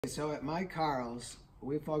So at My Carl's,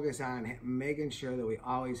 we focus on making sure that we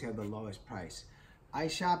always have the lowest price. I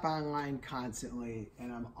shop online constantly,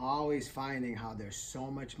 and I'm always finding how there's so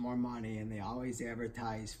much more money, and they always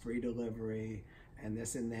advertise free delivery and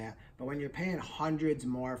this and that. But when you're paying hundreds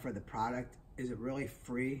more for the product, is it really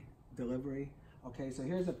free delivery? Okay, so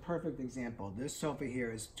here's a perfect example. This sofa here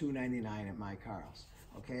is $2.99 at My Carl's.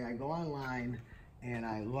 Okay, I go online and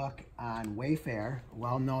I look on Wayfair, a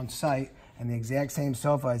well-known site, and the exact same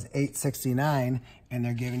sofa is $8.69, and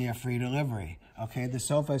they're giving you a free delivery. Okay, the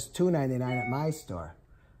sofa is $2.99 at my store.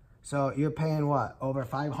 So you're paying what, over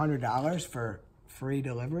 $500 for free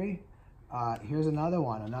delivery? Here's another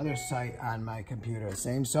one, another site on my computer.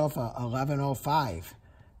 Same sofa, $11.05.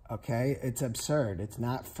 Okay, it's absurd. It's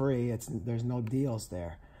not free. There's no deals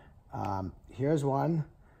there. Here's one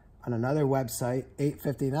on another website,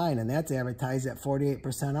 $8.59, and that's advertised at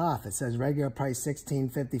 48% off. It says regular price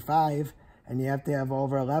 $16.55, and you have to have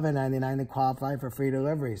over $11.99 to qualify for free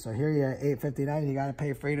delivery. So here you're at $8.59, you gotta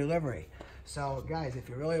pay free delivery. So guys, if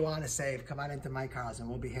you really wanna save, come on into My Carl's, and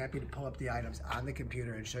we'll be happy to pull up the items on the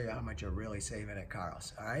computer and show you how much you're really saving at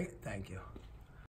Carl's. All right, thank you.